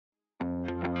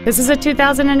This is a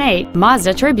 2008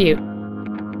 Mazda Tribute.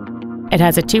 It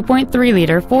has a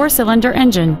 2.3-liter four-cylinder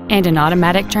engine and an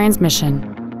automatic transmission.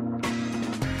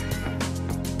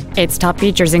 Its top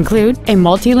features include a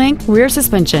multi-link rear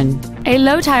suspension, a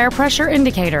low tire pressure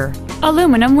indicator,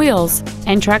 aluminum wheels,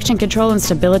 and traction control and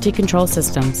stability control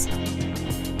systems.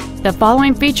 The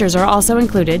following features are also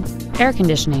included: air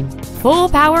conditioning, full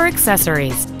power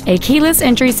accessories, a keyless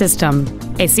entry system,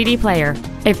 a CD player,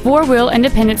 a four-wheel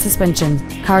independent suspension,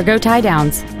 cargo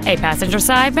tie-downs, a passenger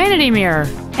side vanity mirror,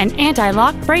 an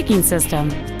anti-lock braking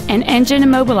system, an engine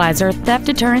immobilizer theft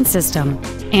deterrent system,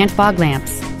 and fog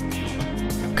lamps.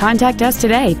 Contact us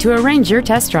today to arrange your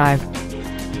test drive.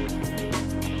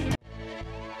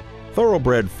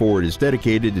 Thoroughbred Ford is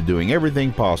dedicated to doing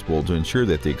everything possible to ensure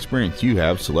that the experience you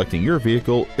have selecting your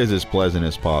vehicle is as pleasant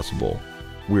as possible.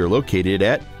 We are located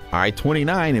at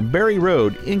I-29 and Berry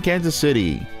Road in Kansas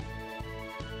City.